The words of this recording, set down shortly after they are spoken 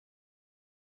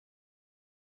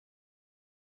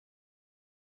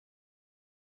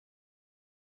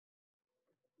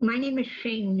My name is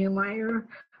Shain Neumeier.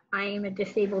 I am a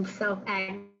disabled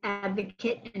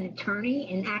self-advocate and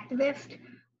attorney and activist.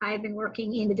 I've been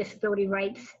working in the disability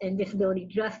rights and disability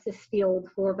justice field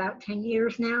for about 10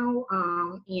 years now,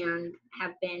 and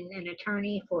have been an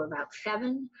attorney for about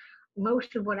 7.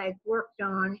 Most of what I've worked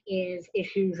on is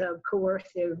issues of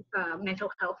coercive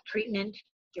mental health treatment,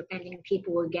 defending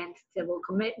people against civil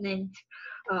commitment,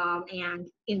 and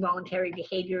involuntary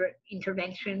behavior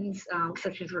interventions,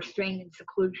 such as restraint and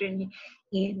seclusion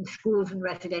in schools and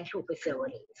residential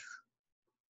facilities.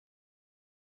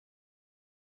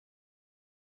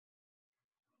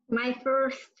 My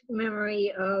first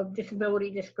memory of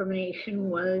disability discrimination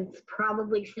was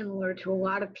probably similar to a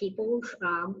lot of people's,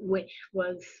 which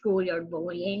was schoolyard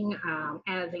bullying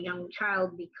as a young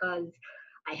child, because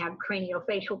I have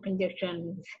craniofacial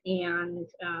conditions, and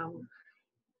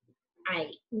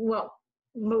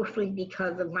mostly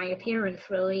because of my appearance,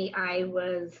 really. I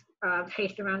was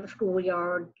chased around the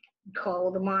schoolyard,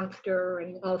 called a monster,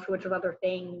 and all sorts of other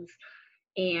things.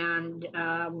 And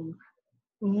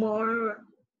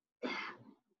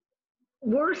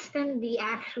worse than the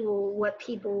actual what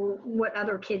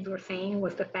other kids were saying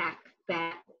was the fact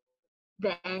that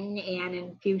then and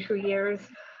in future years,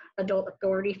 adult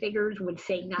authority figures would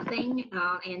say nothing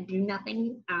and do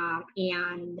nothing,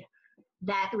 and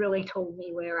that really told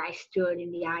me where I stood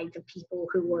in the eyes of people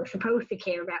who were supposed to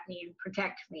care about me and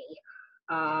protect me,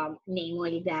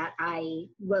 namely that I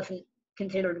wasn't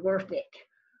considered worth it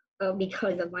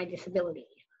because of my disability.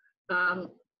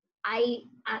 On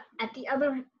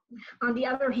the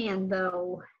other hand,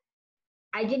 though,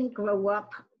 I didn't grow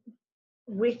up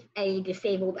with a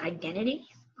disabled identity.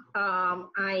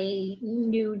 I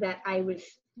knew that I was,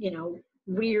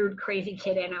 weird, crazy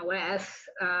kid NOS.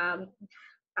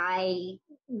 I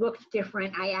looked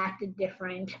different. I acted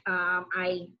different.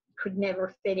 I could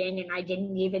never fit in, and I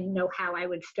didn't even know how I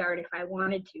would start if I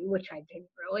wanted to, which I didn't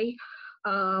really.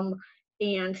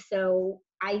 And so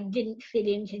I didn't fit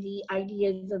into the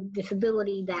ideas of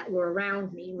disability that were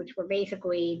around me, which were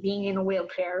basically being in a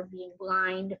wheelchair, being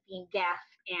blind, being deaf,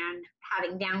 and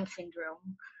having Down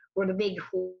syndrome were the big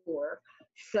 4.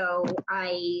 So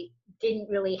I didn't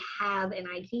really have an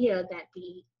idea that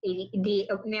the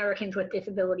Americans with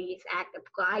Disabilities Act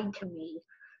applied to me.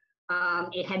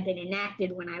 It had been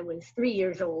enacted when I was 3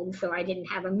 years old, so I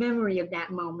didn't have a memory of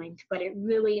that moment, but it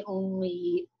really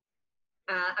only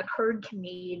occurred to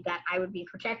me that I would be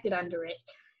protected under it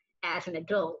as an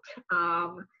adult.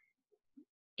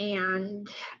 And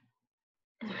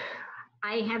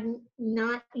I have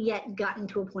not yet gotten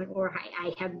to a point where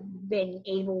I have been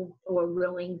able or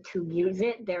willing to use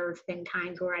it. There's been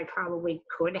times where I probably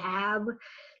could have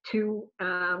to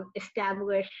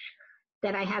establish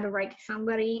that I had a right to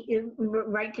something,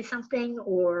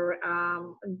 or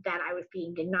that I was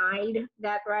being denied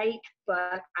that right,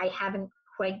 but I haven't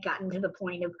quite gotten to the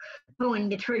point of pulling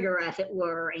the trigger, as it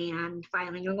were, and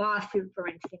filing a lawsuit, for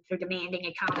instance, or demanding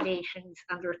accommodations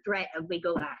under threat of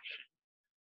legal action.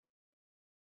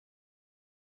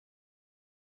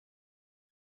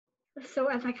 So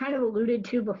as I kind of alluded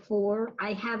to before,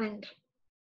 I haven't,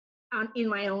 in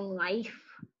my own life,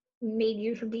 made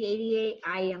use of the ADA.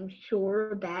 I am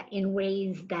sure that in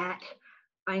ways that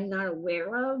I'm not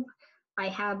aware of, I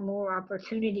have more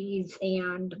opportunities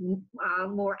and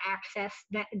more access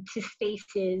to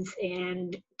spaces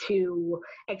and to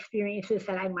experiences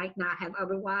that I might not have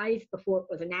otherwise before it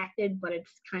was enacted, but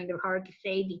it's kind of hard to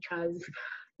say because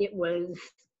it was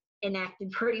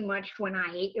enacted pretty much when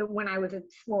I was a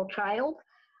small child.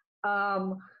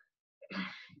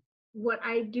 What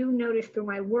I do notice through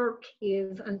my work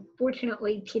is,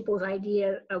 unfortunately, people's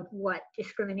idea of what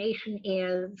discrimination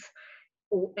is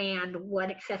and what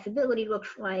accessibility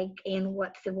looks like and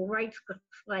what civil rights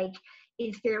looks like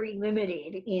is very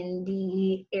limited in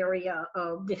the area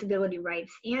of disability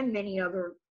rights and many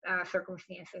other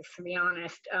circumstances, to be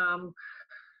honest.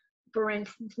 For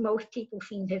instance, most people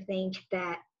seem to think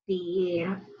that the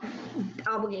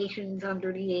obligations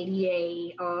under the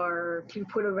ADA are to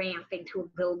put a ramp into a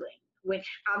building, which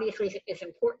obviously is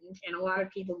important, and a lot of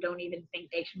people don't even think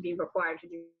they should be required to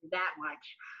do that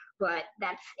much. But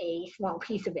that's a small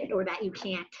piece of it, or that you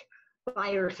can't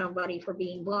fire somebody for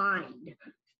being blind,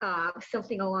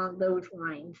 something along those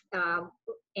lines.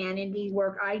 And in the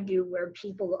work I do, where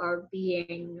people are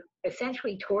being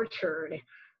essentially tortured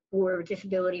for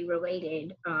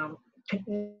disability-related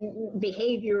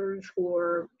behaviors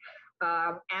or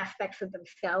aspects of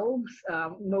themselves,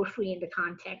 mostly in the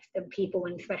context of people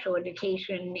in special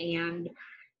education and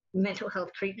mental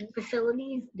health treatment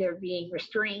facilities. They're being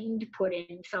restrained, put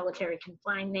in solitary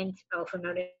confinement, also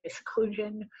known as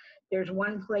seclusion. There's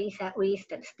one place at least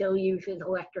that still uses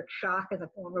electric shock as a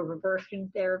form of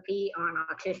reversion therapy on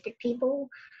autistic people.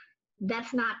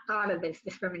 That's not thought of as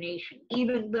discrimination,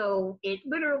 even though it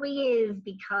literally is,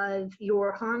 because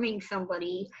you're harming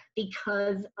somebody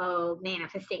because of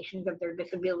manifestations of their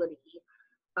disability.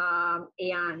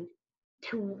 And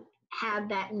to have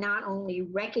that not only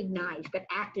recognized but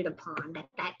acted upon, that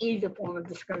that is a form of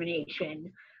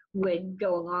discrimination, would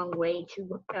go a long way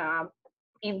to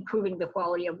improving the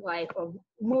quality of life of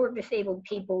more disabled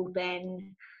people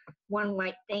than one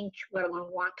might think, let alone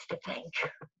wants to think.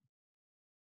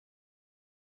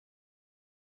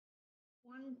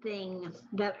 One thing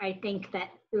that I think that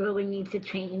really needs to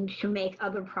change to make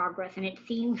other progress, and it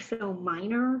seems so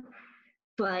minor,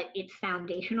 but it's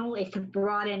foundational, is to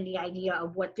broaden the idea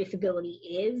of what disability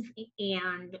is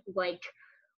and like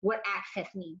what access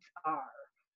needs are.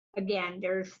 Again,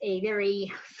 there's a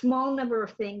very small number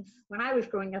of things when I was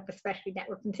growing up, especially, that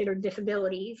were considered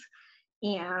disabilities,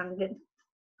 and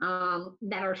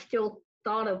that are still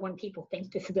thought of when people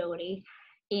think disability.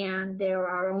 And there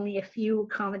are only a few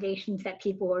accommodations that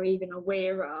people are even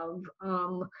aware of.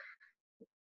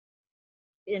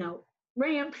 You know,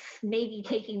 ramps, maybe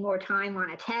taking more time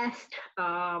on a test,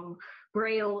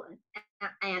 Braille,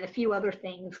 and a few other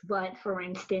things. But for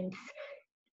instance,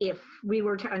 if we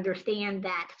were to understand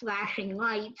that flashing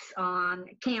lights on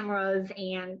cameras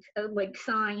and like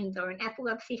signs are an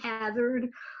epilepsy hazard,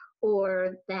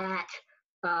 or that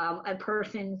a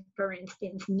person, for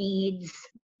instance, needs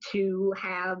to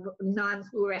have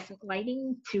non-fluorescent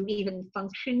lighting to even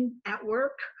function at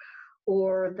work,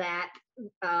 or that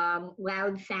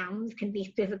loud sounds can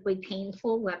be physically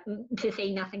painful, to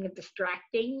say nothing of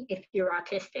distracting if you're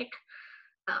autistic.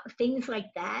 Things like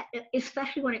that,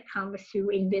 especially when it comes to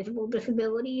invisible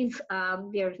disabilities,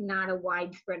 there's not a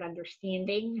widespread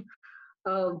understanding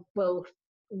of both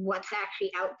what's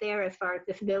actually out there as far as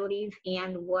disabilities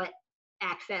and what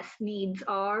access needs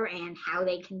are and how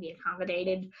they can be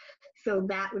accommodated. So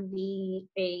that would be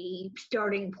a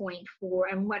starting point for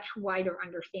a much wider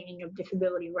understanding of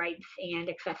disability rights and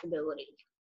accessibility.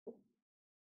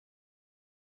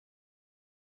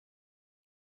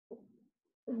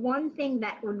 One thing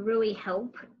that would really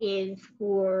help is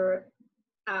for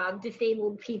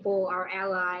disabled people, our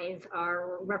allies,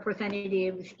 our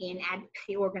representatives in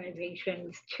advocacy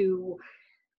organizations, to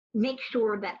make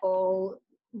sure that all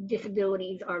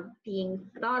disabilities are being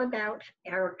thought about,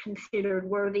 are considered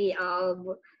worthy of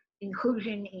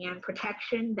inclusion and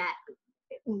protection, that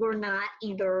we're not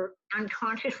either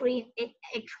unconsciously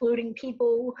excluding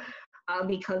people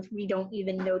because we don't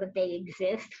even know that they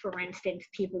exist. For instance,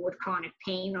 people with chronic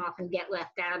pain often get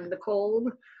left out in the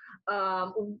cold.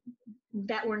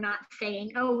 That we're not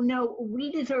saying, oh no, we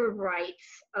deserve rights,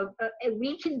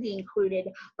 we can be included,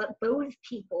 but those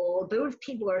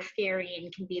people are scary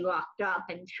and can be locked up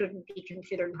and shouldn't be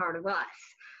considered part of us.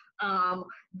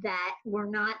 That we're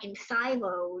not in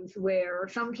silos where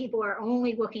some people are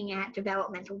only looking at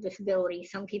developmental disability,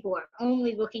 some people are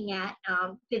only looking at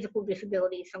physical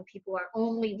disability, some people are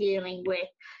only dealing with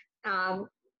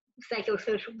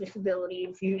psychosocial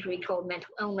disabilities, usually called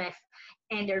mental illness,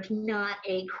 and there's not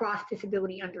a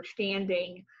cross-disability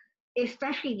understanding,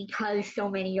 especially because so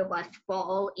many of us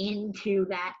fall into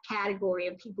that category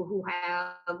of people who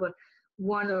have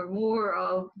one or more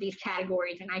of these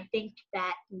categories. And I think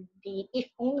that if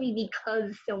only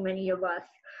because so many of us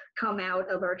come out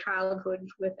of our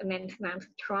childhoods with immense amounts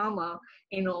of trauma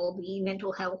and all the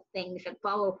mental health things that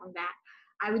follow from that,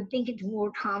 I would think it's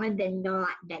more common than not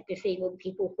that disabled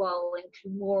people fall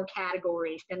into more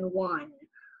categories than one.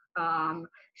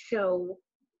 So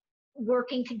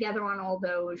working together on all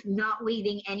those, not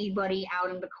leaving anybody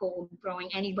out in the cold, throwing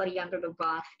anybody under the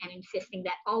bus, and insisting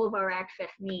that all of our access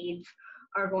needs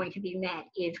are going to be met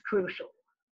is crucial.